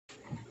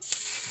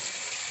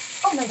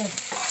Oh my God.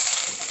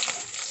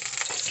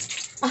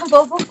 Ang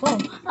bobo ko.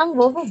 Ang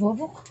bobo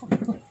ko.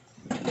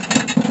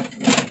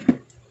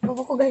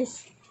 Bobo ko,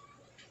 guys.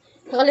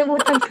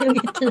 Nakalimutan ko yung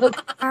itlog.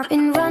 I've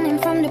been running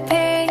from the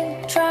pain,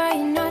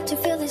 trying not to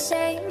feel the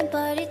same,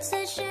 but it's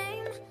a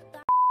shame.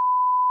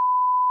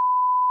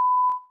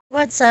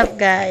 What's up,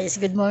 guys?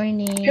 Good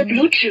morning. The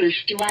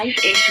Bluetooth device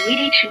is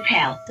ready to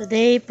pair.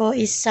 Today po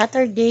is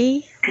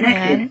Saturday.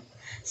 Ayan.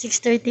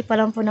 6:30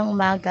 pa lang po ng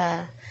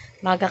umaga.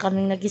 Maga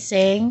kaming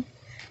nagising.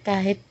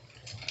 Kahit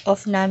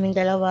off naming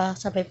dalawa.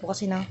 Sabay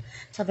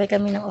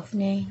kami ng off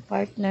ni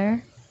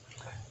partner.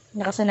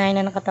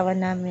 Nakasanayan na ng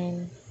katawan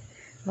namin.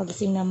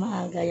 Magising na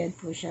maaga. Yan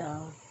po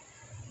siya.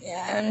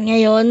 Yan.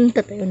 Ngayon,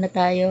 tatayo na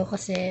tayo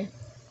kasi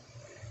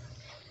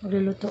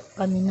magluluto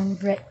kami ng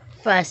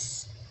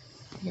breakfast.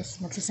 Yes,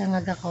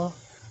 magsasangag ako.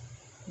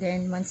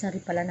 Then,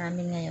 mansari pala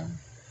namin ngayon.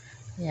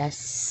 Yes.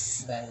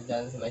 Dahil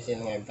dyan,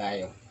 sinangag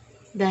tayo.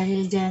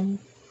 Dahil dyan,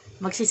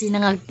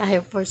 magsisinangag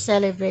tayo for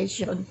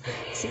celebration.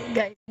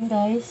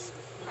 Guys,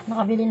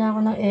 nakabili na ako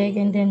ng egg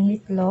and then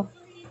meatloaf.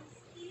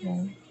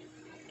 Yan.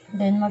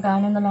 Then,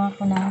 mag-ano na lang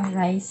ako ng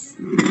rice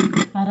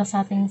para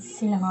sa ating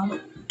sinangag.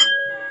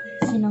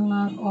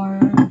 Sinangag or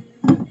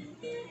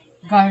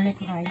garlic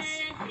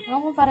rice.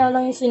 Alam ko pareho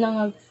lang yung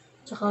sinangag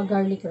tsaka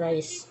garlic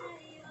rice.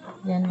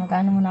 Yan,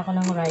 mag-ano muna ako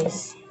ng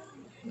rice.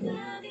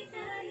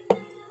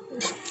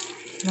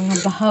 Mga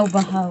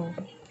bahaw-bahaw.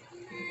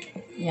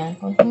 Yan,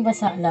 konting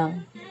basa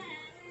lang.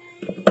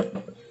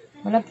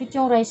 Malapit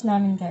yung rice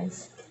namin,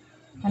 guys.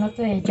 Ano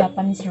to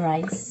Japanese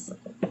rice.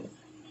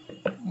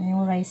 Yan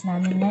yung rice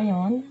namin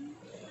ngayon.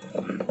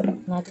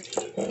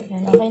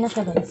 Yan, okay na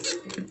siya, guys.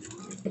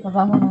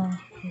 Babango na.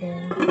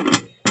 Then,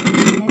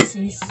 next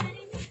is,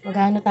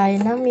 mag-ano tayo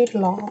ng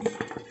meatloaf.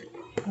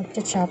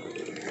 Mag-chop.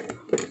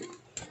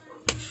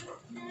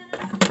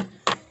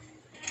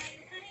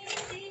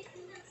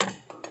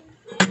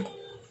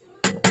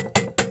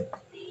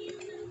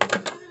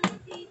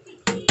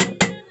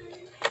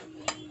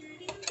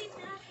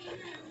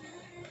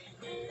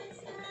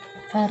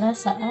 Para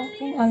sa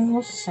aking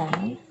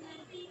almusal,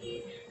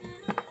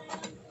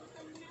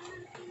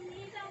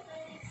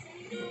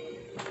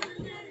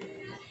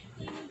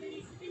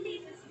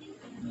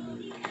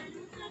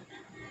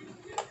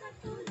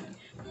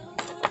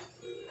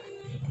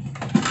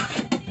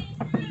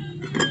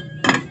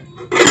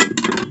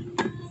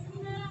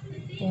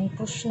 then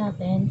push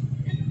natin.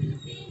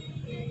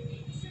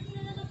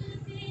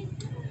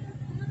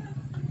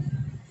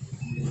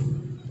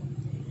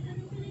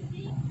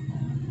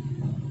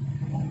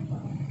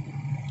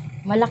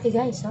 Malaki,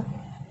 guys, oh.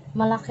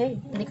 Malaki.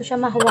 Hindi ko siya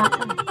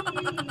mahawakan.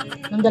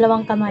 Ng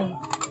dalawang kamay.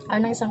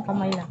 Ng isang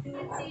kamay lang.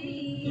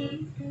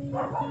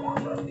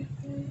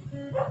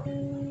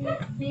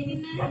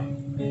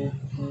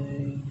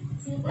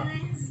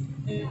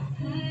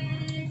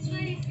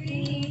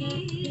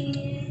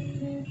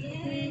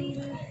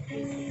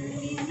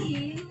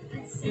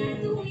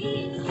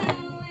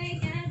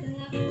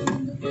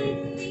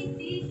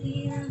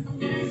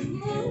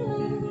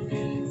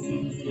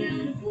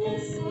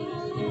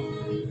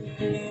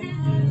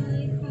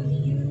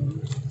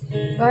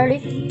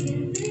 Garlic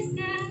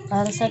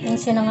para sa ating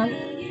sinangag.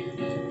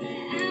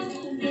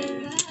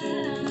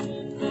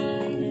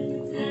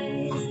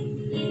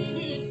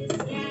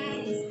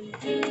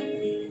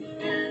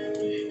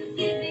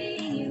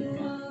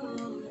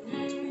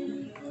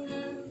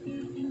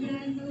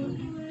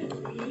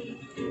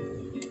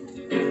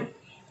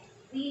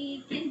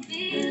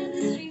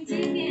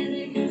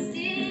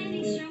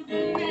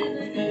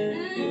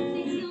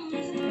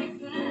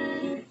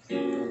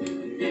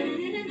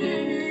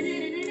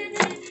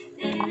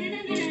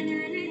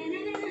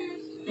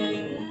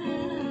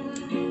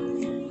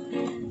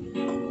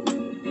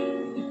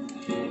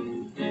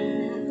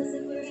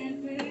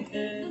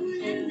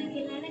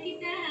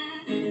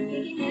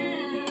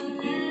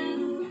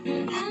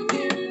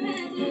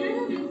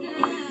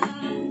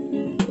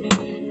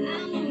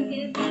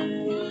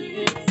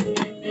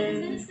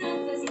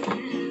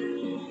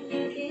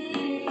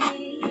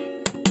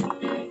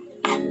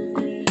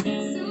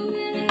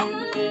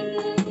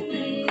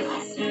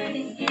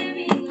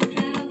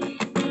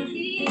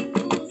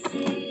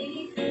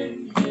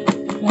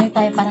 Ngayon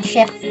tayo para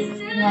chef.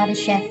 Kunyari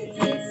chef.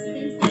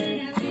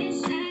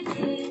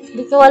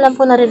 Hindi ko alam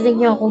kung narinig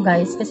niyo ako,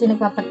 guys. Kasi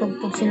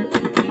nagpapatugtog si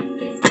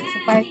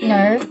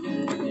partner.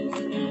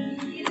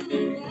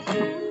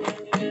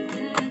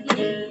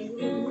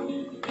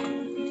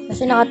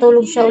 Kasi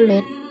nakatulog siya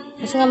ulit.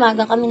 Kasi nga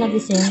maaga kami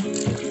nagising.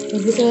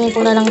 Nagisingin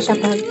ko na lang siya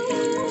pag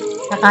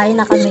kakain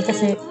na kami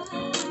kasi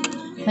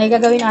may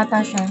gagawin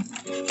ata siya.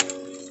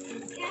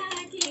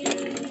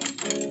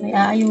 May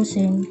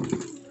aayusin.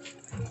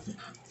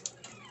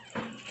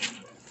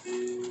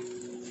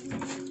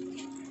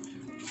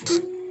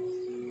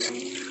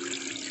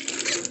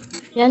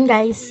 Yan,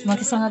 guys,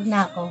 magsasangag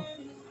na ako.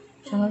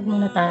 Sangag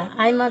muna tayo.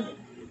 Ay,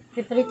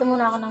 piprito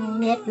muna ako ng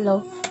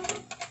meatloaf.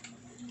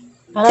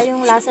 Para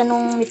yung lasa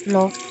ng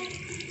meatloaf,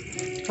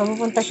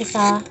 papupunta siya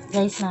sa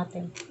rice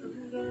natin.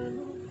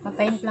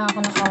 Papaint lang ako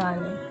ng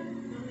kawali.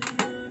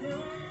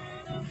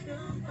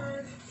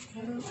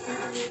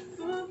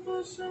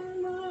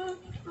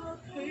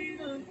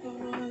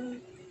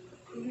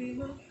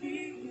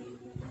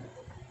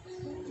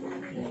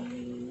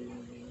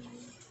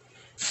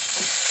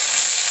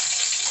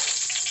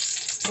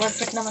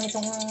 Worth it naman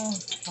itong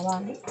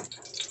kawali.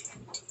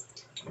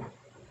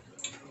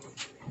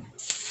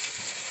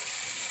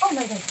 Oh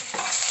my God.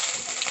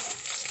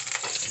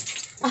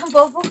 Ang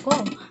bobo ko.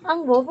 Ang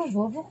bobo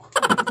ko.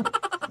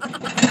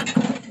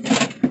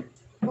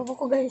 Bobo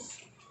ko,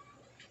 guys.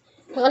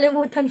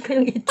 Nakalimutan ko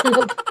yung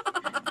itlog.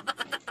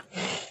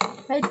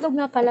 May itlog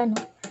nga pala, no?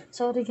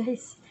 Sorry,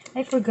 guys.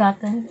 I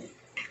forgotten.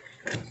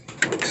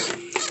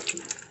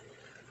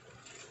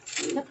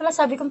 Kaya pala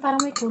sabi ko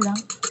parang may kulang.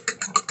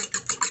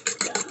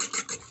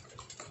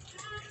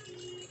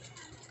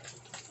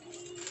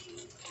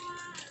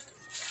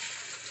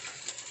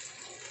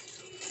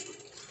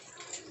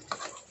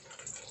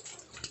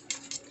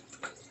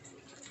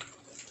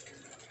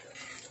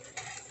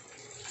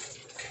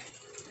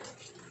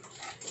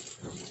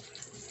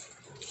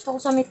 Gusto ko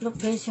sa meatloaf,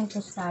 guys, yung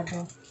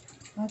tostado.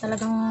 Yung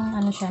talagang,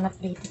 ano siya,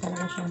 na-prito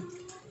talaga siya.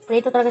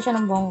 Prito talaga siya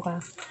ng bongga.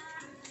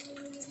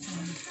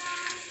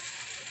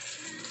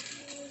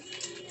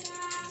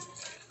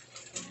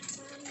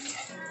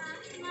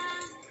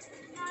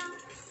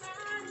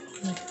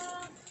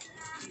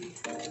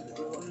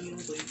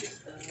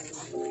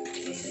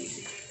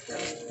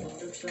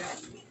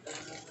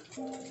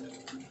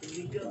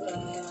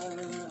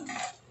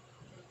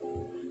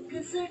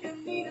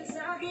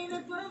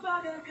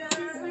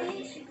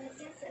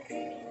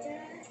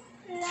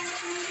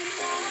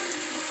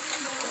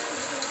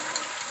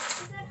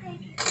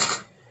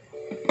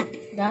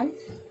 Done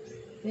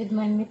with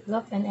my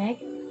meatloaf and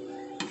egg.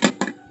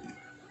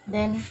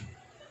 Then,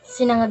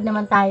 sinangag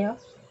naman tayo.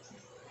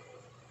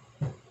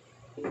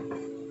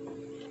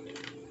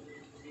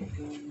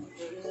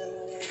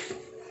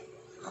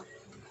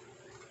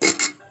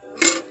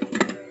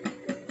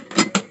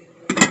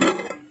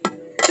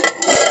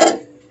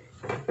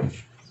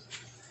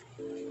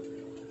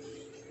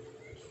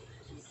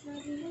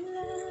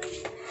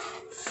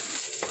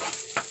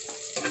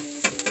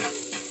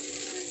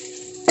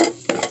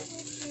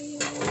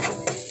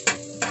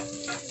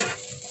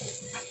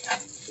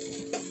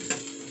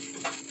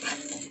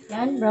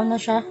 Yan, brown na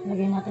siya.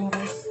 Lagyan natin yung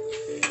rice.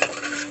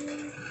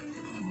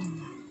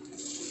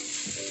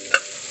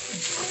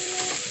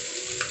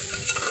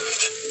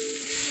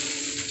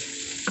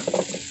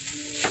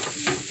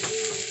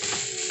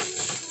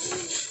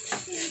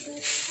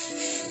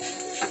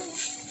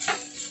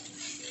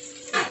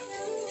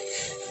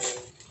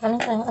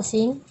 Lagyan tayong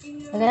asin.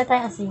 Lagyan na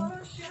tayong asin.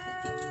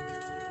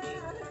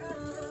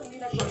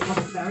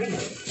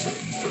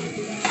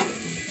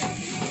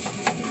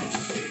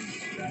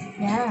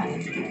 Yan.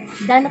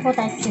 Dahil na po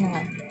tayo sa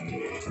sinangag.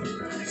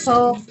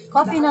 So,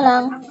 coffee na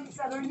lang.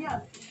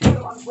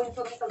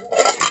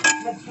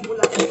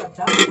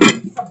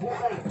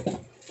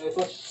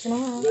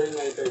 Sinangag.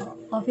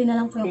 Coffee na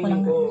lang po yung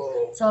kulang natin.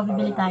 So,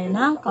 bibili tayo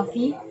ng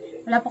coffee.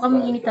 Wala po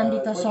kaming initan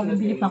dito, so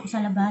bibili pa ako sa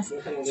labas.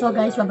 So,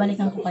 guys,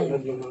 babalikan ko kayo.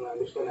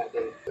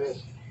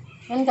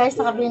 Yan, guys,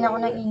 nakabili na ako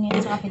ng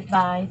init sa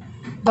kapitbahay.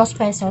 2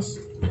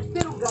 pesos.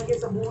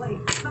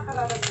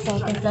 So,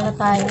 timpla na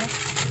tayo.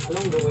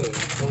 Along the way,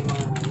 yung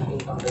mga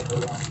na-encounter ko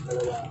lang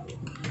talaga,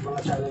 mga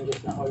challenges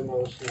na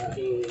almost na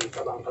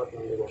i-bankrupt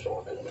ng negosyo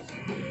ko talaga.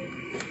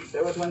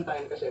 There was one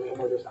time kasi may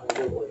umorder sa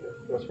akin,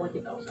 order. It was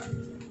 40,000.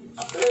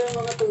 After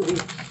mga 2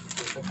 weeks,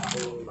 nagkaka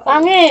yung bahay.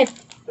 Pangit!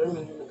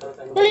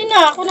 Dali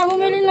na, ako na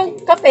bumili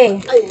ng kape.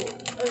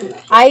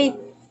 Ay,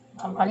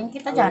 tangkalin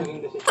kita dyan.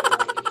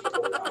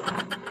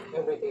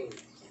 Everything,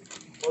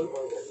 all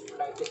order,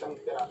 kahit isang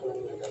piraso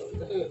lang na gano'n.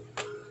 Kasi,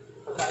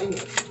 pagkain,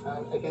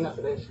 I cannot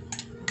rest.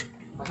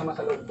 Masama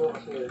sa loob ko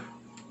kasi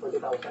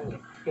 40,000 eh.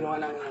 Kinuha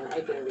namin yung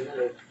item,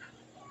 binalik.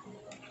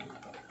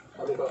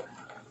 Sabi ko,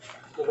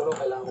 siguro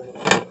kailangan ko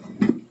muna.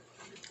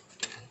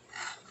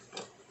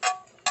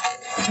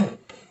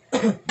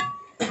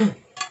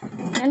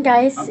 Yan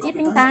guys,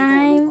 eating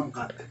time.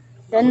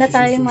 Done na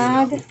tayo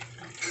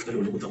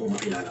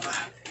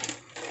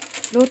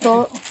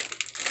luto.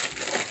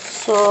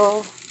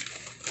 So,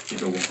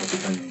 ito ang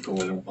kapitan ko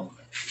walang pang.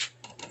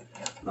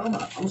 Tama,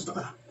 kamusta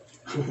ka?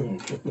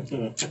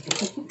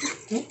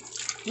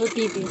 no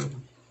TV.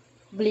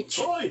 Bleach.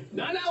 Hoy!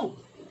 Nanaw!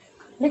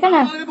 Hindi ka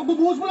na. Ano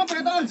pagbubuhos mo ng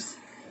petals?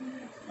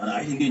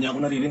 Marahil hindi niya ako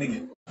naririnig.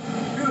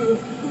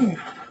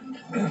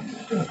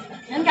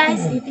 Yan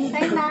guys, eating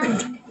time na.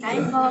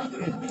 Kain po.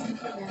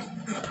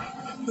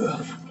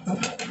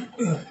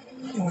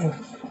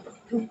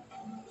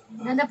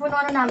 Ganda po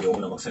ano namin. Ayaw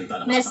ko na magsalita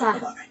ng Mesa.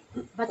 babae.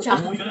 Batsa.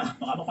 Umuwi ka na,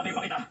 baka mapatay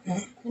pa kita.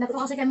 Hindi na po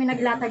kasi kami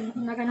naglatag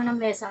na gano'n ng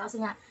mesa kasi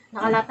nga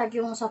nakalatag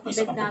yung sa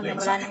bed namin,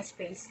 wala nang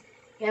space.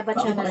 Kaya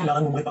batsa Bakit na ba lang.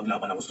 kailangan mo may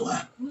paglaban na gusto ka?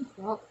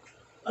 Wow.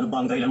 Ano ba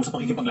ang dahilan mo sa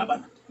pakikipaglaban?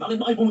 Bakit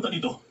ba kayo pumunta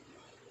dito?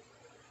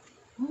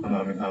 Ang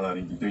aming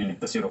hangarin dito,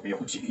 iligtas si Rokia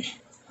Kuchiki.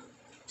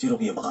 Si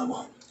Rokia baka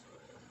mo.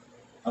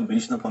 Ang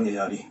bilis ng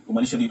pangyayari.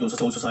 Umalis siya dito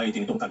sa Soul Society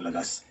nitong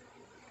Taglagas.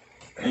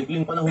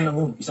 Maikling panahon lang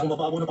yun. Isang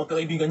mababaw na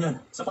pagkakaibigan yan.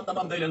 Sapat na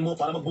ba ang dahilan mo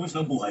para magbuwis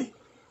ng buhay?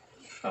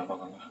 Tama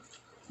ka nga.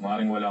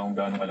 Maaaring wala akong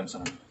ganong alam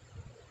sa kanya.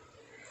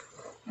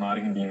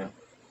 Maaaring hindi na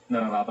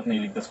nararapat na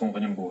iligtas ko ang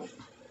kanyang buhay.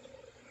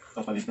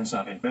 Kapalit na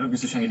sa akin, pero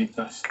gusto siyang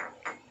iligtas.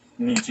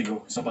 Ni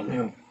Ichigo, sapat na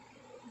yun.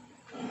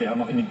 Kaya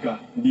makinig ka,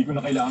 hindi ko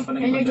na kailangan pa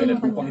ng ibang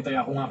dahilan upang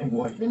itaya ko ang aking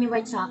buhay. Demi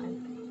white sa akin.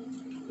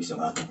 Isang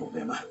ating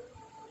problema.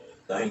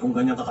 Dahil kung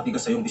ganyan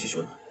kakatigas sa iyong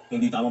desisyon,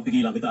 hindi tamang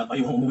pigilan kita at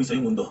ayaw umuwi sa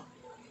iyong mundo.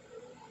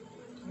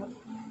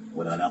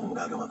 Wala na akong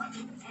magagawa.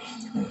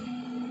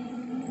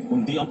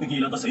 Kundi ang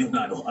pigilan ka sa iyong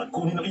plano at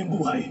kunin ang iyong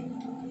buhay.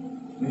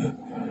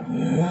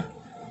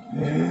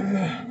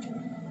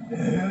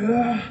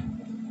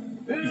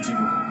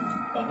 Ichigo,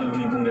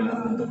 tatalunin kong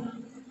lalaki nito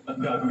at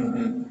gagawin ko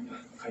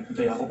kahit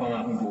itaya ko pa ang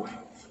aking buhay.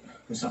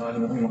 Kung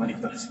sakaling ako'y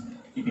makaligtas,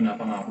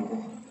 ipinapangako ko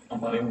ang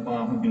parehong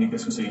pangakong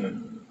binigkas ko sa inyo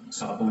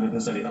sa katulad ng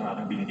salitang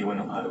aking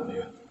binitiwan ng araw na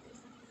yun.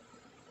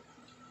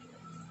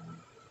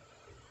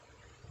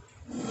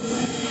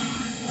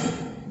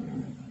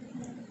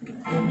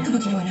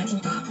 Kapag ginawa natin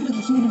ito,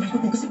 magiging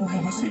nangyari ko sa buhay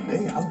mo. Si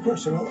May ang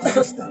personal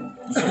assistant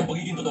Gusto mong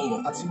pagiging totoo mo?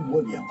 at si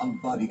William ang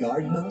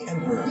bodyguard ng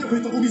Emperor.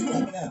 Ito ko gusto ko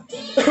na.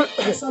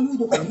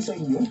 Saludo kami sa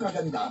inyong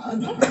kagandahan.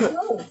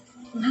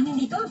 Ang hangin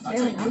dito. At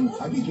sa inyong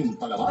pagiging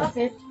palaban.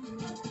 Bakit?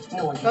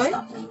 No one Koy?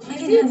 I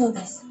can handle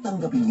this.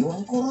 Tanggapin niyo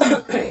ang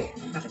corona.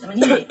 Bakit naman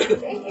hindi?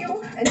 Thank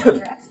you, and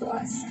congrats to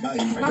us.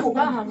 Dahil ito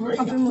Magbahan ang mo,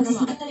 great kapag mo naman.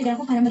 Magsisikap talaga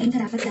ako para maging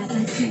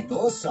karapat-dapat. dito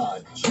sa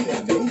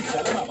GMA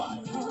Kalarapan.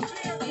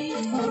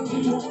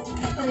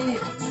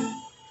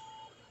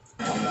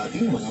 Ang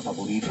ating mga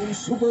paboritong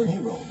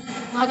superhero.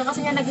 Maaga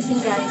kasi niya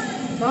nagising guys.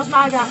 Mas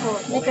maaga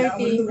ako.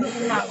 3:30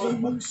 na ako.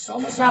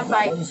 Magsama-sama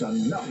Sabay.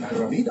 pansan na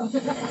karabida.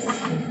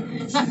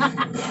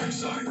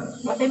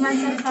 Pati man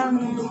sa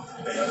kami.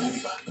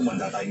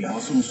 Kumanda tayo nga.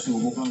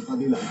 Masusubok ang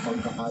kanilang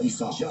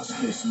pagkakaisa.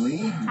 Justice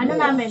League. Ano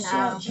namin,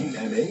 sa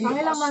GMA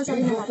pangilang mansa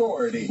rin natin.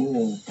 Authority.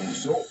 Buong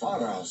puso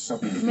para sa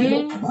May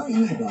Pilipino.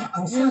 Maiiba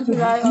ang June,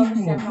 July,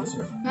 August,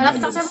 September.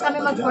 Malapit kasi kami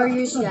mag 4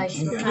 years guys.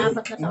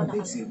 Naapat na taon na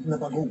kami. Invasive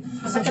na pagong.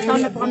 Apat na taon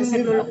na po kami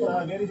nagluloko.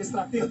 Very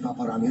distracted.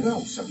 Nagpaparami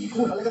raw sa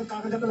Bicol. Talagang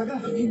kakagat talaga.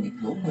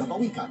 Nangingitlog na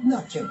pawikat na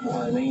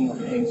tiyempuhan.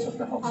 On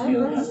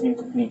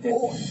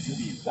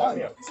TV5.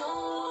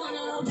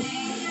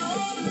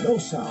 No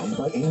Sound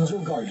by Angel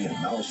Guardian.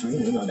 Now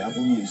streaming on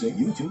Apple Music,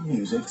 YouTube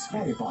Music,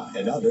 Spotify,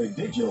 and other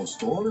digital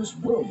stores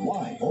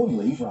worldwide.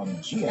 Only from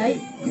GMA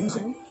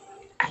Music.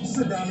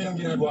 Sa dami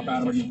ng ginagawa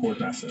para maging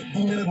forecaster,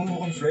 di na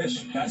nagmumukhang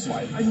fresh. That's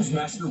why I use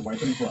Master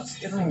Vitamin Plus.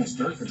 It removes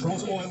dirt,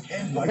 controls oil,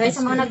 and Guys,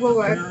 sa mga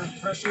nagwo-work,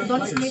 fresher,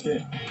 don't lighter skip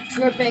skin.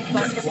 your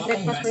breakfast kasi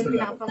breakfast po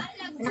yung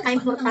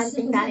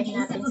pinaka-importanting kain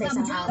natin sa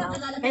isang araw.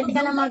 Kahit di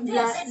ka na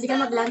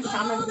mag-lunch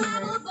saka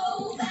mag-dinner.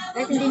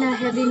 Kahit hindi na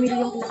heavy meal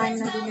yung kinakain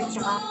ng dinner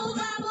saka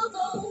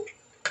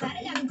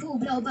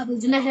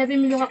hindi na heavy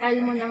meal yung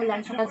kakain mo ng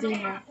lunch saka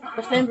dinner.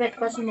 Basta yung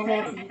breakfast mo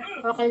heavy.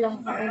 Okay lang,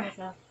 okay na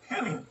siya.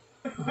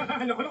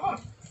 Loko-loko!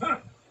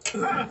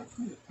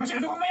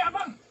 Masyado kang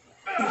mayabang!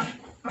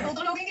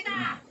 Tutulungin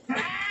kita!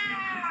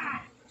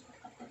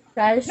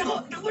 Guys,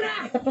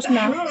 tapos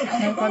na.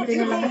 May konti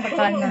na lang ang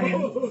pagkain namin.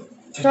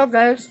 So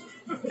guys,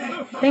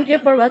 thank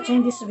you for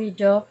watching this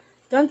video.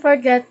 Don't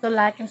forget to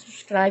like and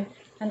subscribe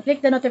and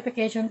click the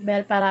notification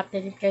bell para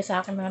updated kayo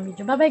sa aking mga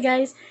video. Bye bye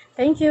guys!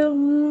 Thank you!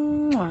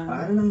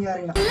 Paano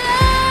nangyari na?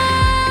 Love